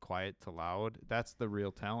from quiet to loud. That's the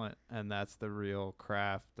real talent, and that's the real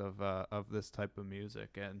craft of this type of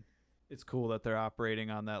music. And it's cool that they're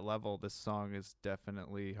operating on that level. This song is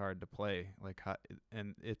definitely hard to play, like,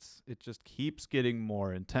 and it just keeps getting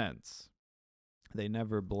more intense. They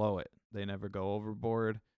never blow it. They never go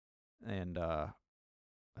overboard, and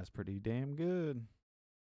that's pretty damn good.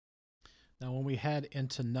 Now, when we head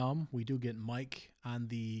into Numb, we do get Mike on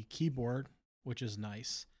the keyboard, which is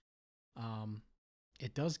nice. Um,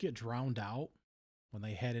 it does get drowned out when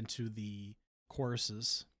they head into the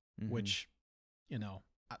choruses, Mm-hmm. which, you know,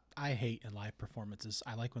 I hate in live performances.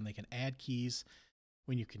 I like when they can add keys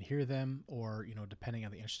when you can hear them, or, you know, depending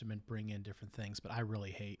on the instrument, bring in different things. But I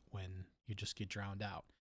really hate when you just get drowned out.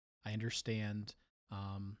 I understand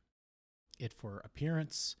it for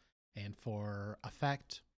appearance and for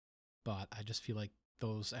effect, but I just feel like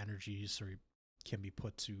those energies can be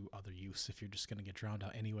put to other use if you're just going to get drowned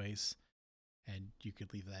out anyways. And you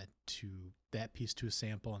could leave that piece to a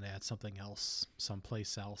sample and add something else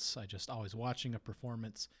someplace else. I just always watching a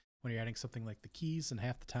performance when you're adding something like the keys and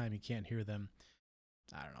half the time you can't hear them.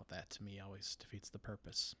 I don't know, that to me always defeats the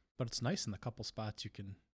purpose. But it's nice in the couple spots you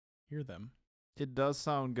can hear them. It does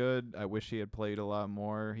sound good. I wish he had played a lot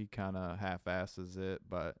more. He kind of half-asses it,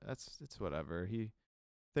 but it's whatever.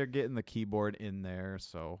 They're getting the keyboard in there,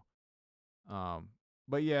 so um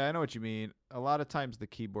but yeah, I know what you mean. A lot of times the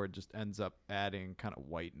keyboard just ends up adding kind of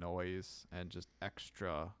white noise and just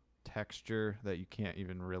extra texture that you can't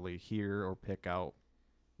even really hear or pick out,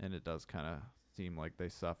 and it does kind of seem like they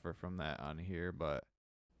suffer from that on here, but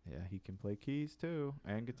yeah, he can play keys too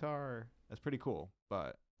and guitar. That's pretty cool,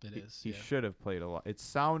 but It is, he yeah. should have played a lot. It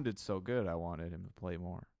sounded so good. I wanted him to play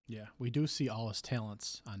more. Yeah, we do see all his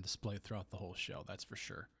talents on display throughout the whole show, that's for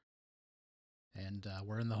sure. And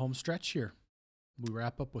we're in the home stretch here. We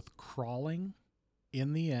wrap up with Crawling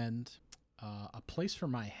in the end. A Place for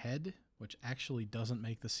My Head, which actually doesn't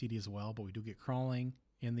make the CD as well, but we do get Crawling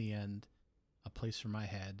in the end, A Place for My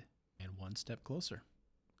Head, and One Step Closer.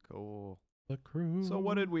 Cool. The Crew. So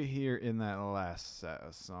what did we hear in that last set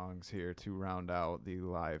of songs here to round out the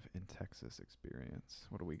live in Texas experience?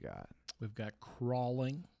 What do we got? We've got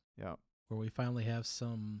Crawling. Yep. Where we finally have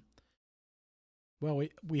some. Well,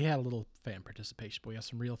 we had a little fan participation, but we have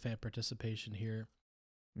some real fan participation here.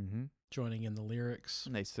 Mm-hmm. Joining in the lyrics.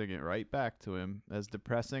 And they sing it right back to him. As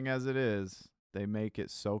depressing as it is, they make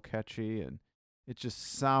it so catchy and it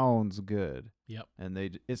just sounds good. Yep. And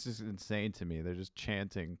it's just insane to me. They're just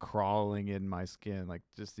chanting, crawling in my skin, like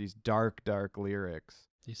just these dark, dark lyrics.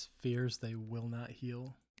 These fears they will not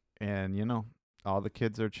heal. And, you know, all the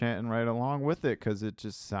kids are chanting right along with it because it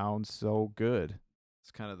just sounds so good.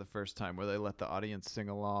 It's kind of the first time where they let the audience sing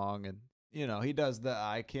along, and you know, he does the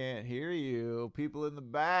 "I can't hear you," people in the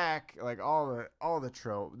back, like all the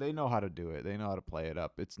trope. They know how to do it. They know how to play it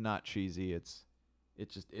up. It's not cheesy. It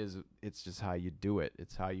just is. It's just how you do it.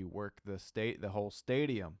 It's how you work the whole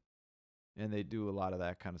stadium, and they do a lot of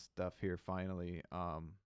that kind of stuff here. Finally,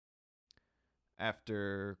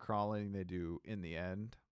 after Crawling, they do In the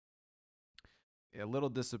End. A little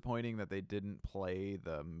disappointing that they didn't play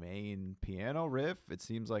the main piano riff. It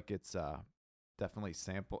seems like it's definitely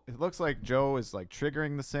sample. It looks like Joe is like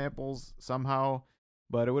triggering the samples somehow,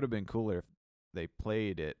 but it would have been cooler if they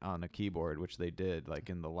played it on a keyboard, which they did like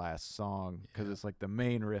in the last song, because it's like the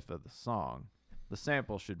main riff of the song. The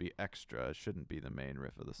sample should be extra. It shouldn't be the main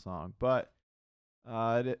riff of the song, but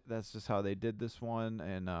that's just how they did this one,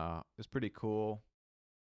 and it's pretty cool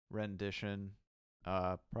rendition.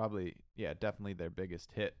 Probably, yeah, definitely their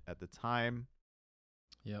biggest hit at the time.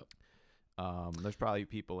 Yep. There's probably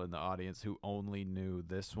people in the audience who only knew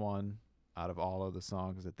this one out of all of the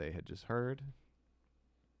songs that they had just heard.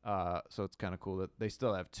 So it's kind of cool that they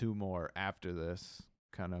still have two more after this,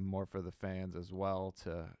 kind of more for the fans as well,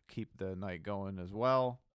 to keep the night going as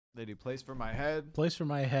well. They do Place for My Head. Place for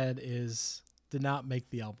My Head did not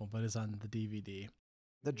make the album, but is on the DVD.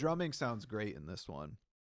 The drumming sounds great in this one.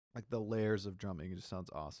 Like the layers of drumming, it just sounds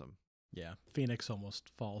awesome. Yeah, Phoenix almost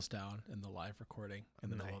falls down in the live recording in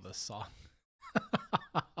the middle of this song.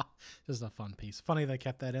 Just a fun piece. Funny they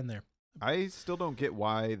kept that in there. I still don't get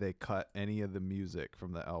why they cut any of the music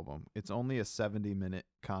from the album. It's only a 70-minute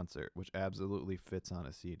concert, which absolutely fits on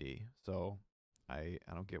a CD. So I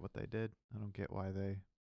don't get what they did. I don't get why they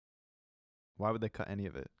Why would they cut any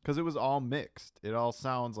of it? Because it was all mixed. It all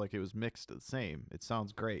sounds like it was mixed the same. It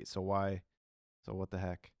sounds great. So why? So what the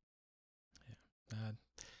heck? Uh,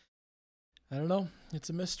 I don't know. It's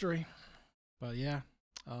a mystery. But yeah,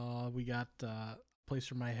 we got Place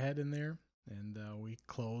for My Head in there, and we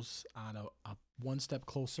close on a one step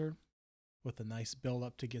closer with a nice build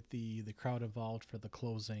up to get the crowd involved for the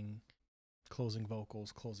closing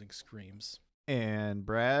vocals, closing screams. And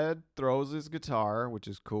Brad throws his guitar, which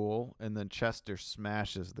is cool, and then Chester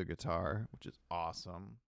smashes the guitar, which is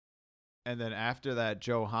awesome. And then after that,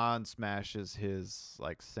 Johan smashes his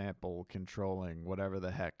like sample controlling whatever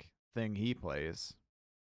the heck thing he plays.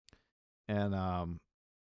 And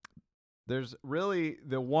there's really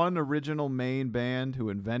the one original main band who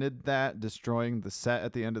invented that, destroying the set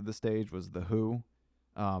at the end of the stage, was The Who.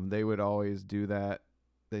 They would always do that.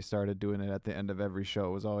 They started doing it at the end of every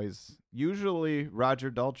show. It was always usually Roger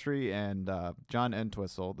Daltrey and John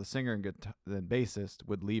Entwistle, the singer and the bassist,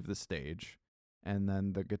 would leave the stage, and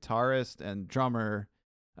then the guitarist and drummer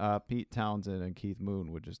Pete Townsend and Keith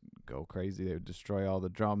Moon would just go crazy. They would destroy all the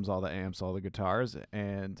drums, all the amps, all the guitars,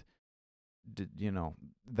 and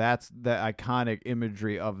that's the iconic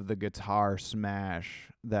imagery of the guitar smash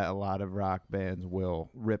that a lot of rock bands will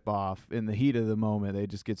rip off in the heat of the moment. They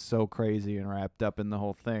just get so crazy and wrapped up in the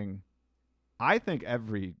whole thing. I think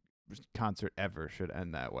every concert ever should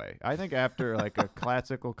end that way. I think after like a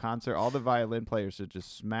classical concert, all the violin players should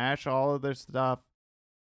just smash all of their stuff,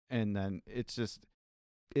 and then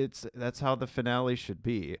that's how the finale should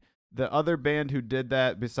be. The other band who did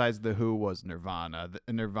that besides The Who was Nirvana.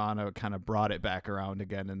 Nirvana kind of brought it back around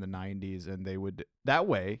again in the 90s, and they would, that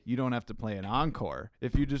way, you don't have to play an encore.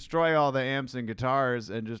 If you destroy all the amps and guitars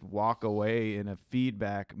and just walk away in a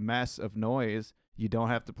feedback mess of noise, you don't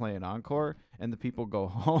have to play an encore, and the people go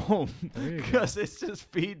home because it's just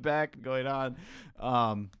feedback going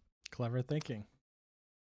on. Clever thinking.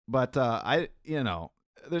 But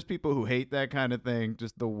there's people who hate that kind of thing,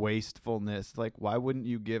 just the wastefulness. Like, why wouldn't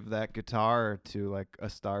you give that guitar to like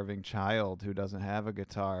a starving child who doesn't have a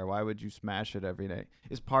guitar? Why would you smash it every day?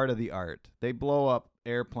 It's part of the art. They blow up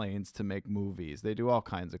airplanes to make movies. They do all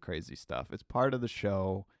kinds of crazy stuff. It's part of the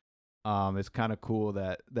show. It's kind of cool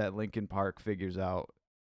that Linkin Park figures out,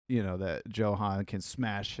 that Johan can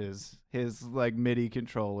smash his like MIDI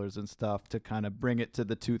controllers and stuff to kind of bring it to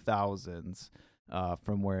the 2000s.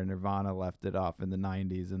 From where Nirvana left it off in the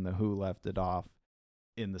 90s and The Who left it off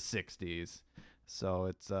in the 60s.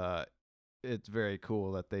 So it's very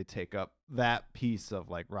cool that they take up that piece of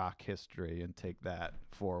like rock history and take that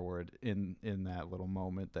forward in that little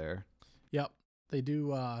moment there. Yep. They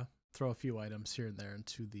do throw a few items here and there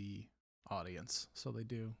into the audience. So they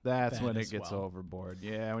do. That's when it gets overboard.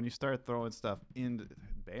 Yeah, when you start throwing stuff into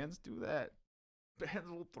bands do that. Bands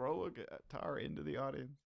will throw a guitar into the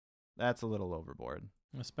audience. That's a little overboard.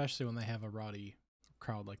 Especially when they have a rowdy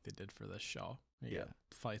crowd like they did for this show. You got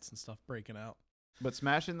fights and stuff breaking out. But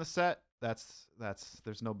smashing the set, that's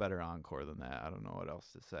there's no better encore than that. I don't know what else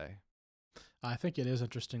to say. I think it is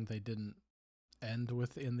interesting they didn't end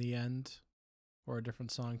with In the End or a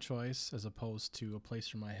different song choice as opposed to A Place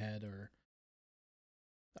for My Head or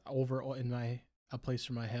A Place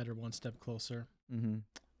for My Head or One Step Closer. Mm-hmm.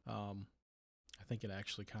 I think it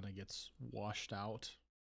actually kind of gets washed out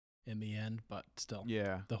in the end, but still,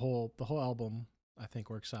 the whole album I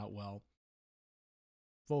think works out well.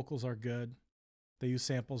 Vocals are good. They use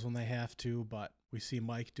samples when they have to, but we see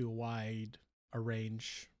Mike do a wide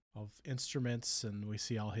range of instruments, and we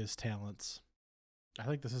see all his talents. I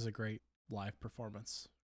think this is a great live performance,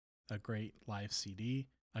 a great live CD,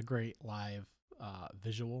 a great live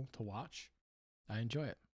visual to watch. I enjoy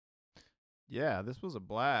it. Yeah, this was a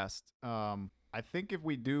blast. I think if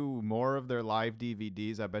we do more of their live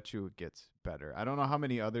DVDs, I bet you it gets better. I don't know how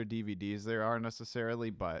many other DVDs there are necessarily,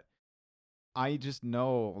 but I just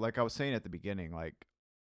know, like I was saying at the beginning, like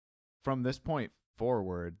from this point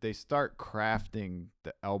forward, they start crafting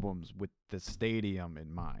the albums with the stadium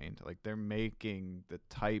in mind. Like they're making the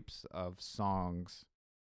types of songs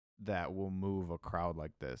that will move a crowd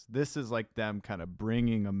like this. This is like them kind of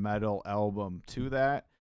bringing a metal album to that.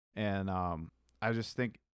 And I just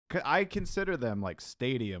think, I consider them like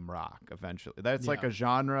stadium rock eventually. That's like a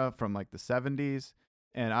genre from like the 70s.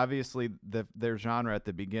 And obviously their genre at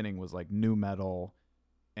the beginning was like nu metal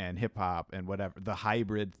and hip hop and whatever, the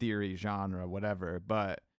hybrid theory genre, whatever.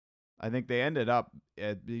 But I think they ended up,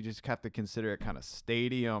 you just have to consider it kind of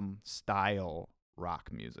stadium style rock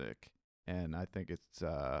music. And I think it's,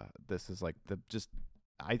 this is like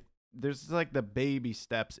there's like the baby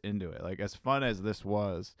steps into it. Like as fun as this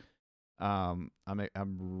was, I'm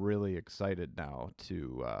really excited now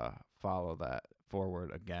to follow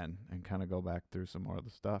forward again and kind of go back through some more of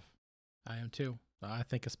the stuff. I am too. I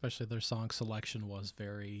think especially their song selection was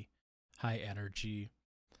very high energy,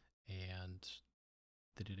 and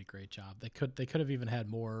they did a great job. They could have even had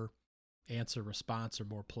more answer response or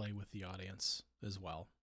more play with the audience as well.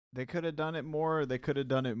 They could have done it more. They could have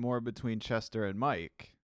done it more between Chester and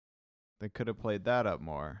Mike. They could have played that up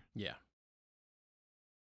more. Yeah.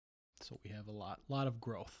 So we have a lot of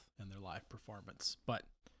growth in their live performance, but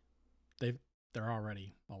they're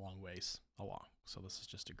already a long ways along. So this is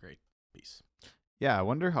just a great piece. Yeah, I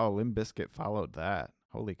wonder how Limp Bizkit followed that.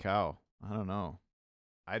 Holy cow. I don't know.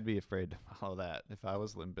 I'd be afraid to follow that if I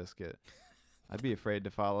was Limp Bizkit. I'd be afraid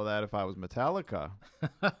to follow that if I was Metallica.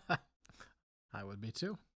 I would be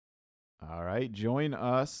too. All right, join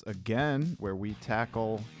us again where we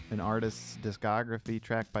tackle an artist's discography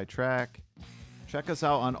track by track. Check us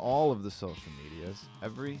out on all of the social medias,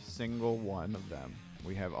 every single one of them.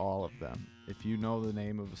 We have all of them. If you know the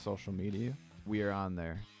name of a social media, we are on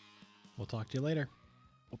there. We'll talk to you later.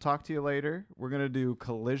 We'll talk to you later. We're going to do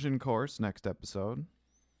Collision Course next episode.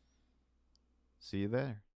 See you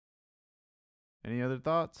there. Any other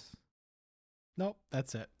thoughts? Nope,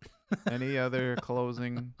 that's it. Any other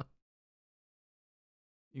closing?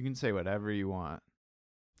 You can say whatever you want.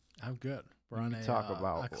 I'm good. We're You on can a talk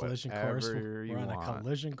about a collision course. whatever you We're on a want.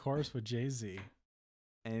 collision course with Jay-Z.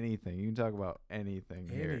 Anything. You can talk about anything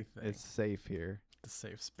here. Anything. It's safe here. The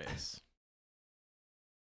safe space.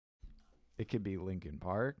 It could be Linkin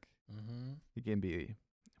Park. Mm-hmm. It can be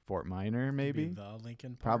Fort Minor, maybe. The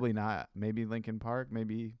Linkin Park. Probably not. Maybe Linkin Park.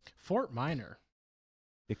 Maybe Fort Minor.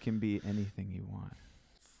 it can be anything you want.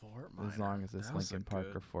 Fort Minor. As long as it's That was a Linkin Park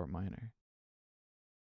or good- Fort Minor.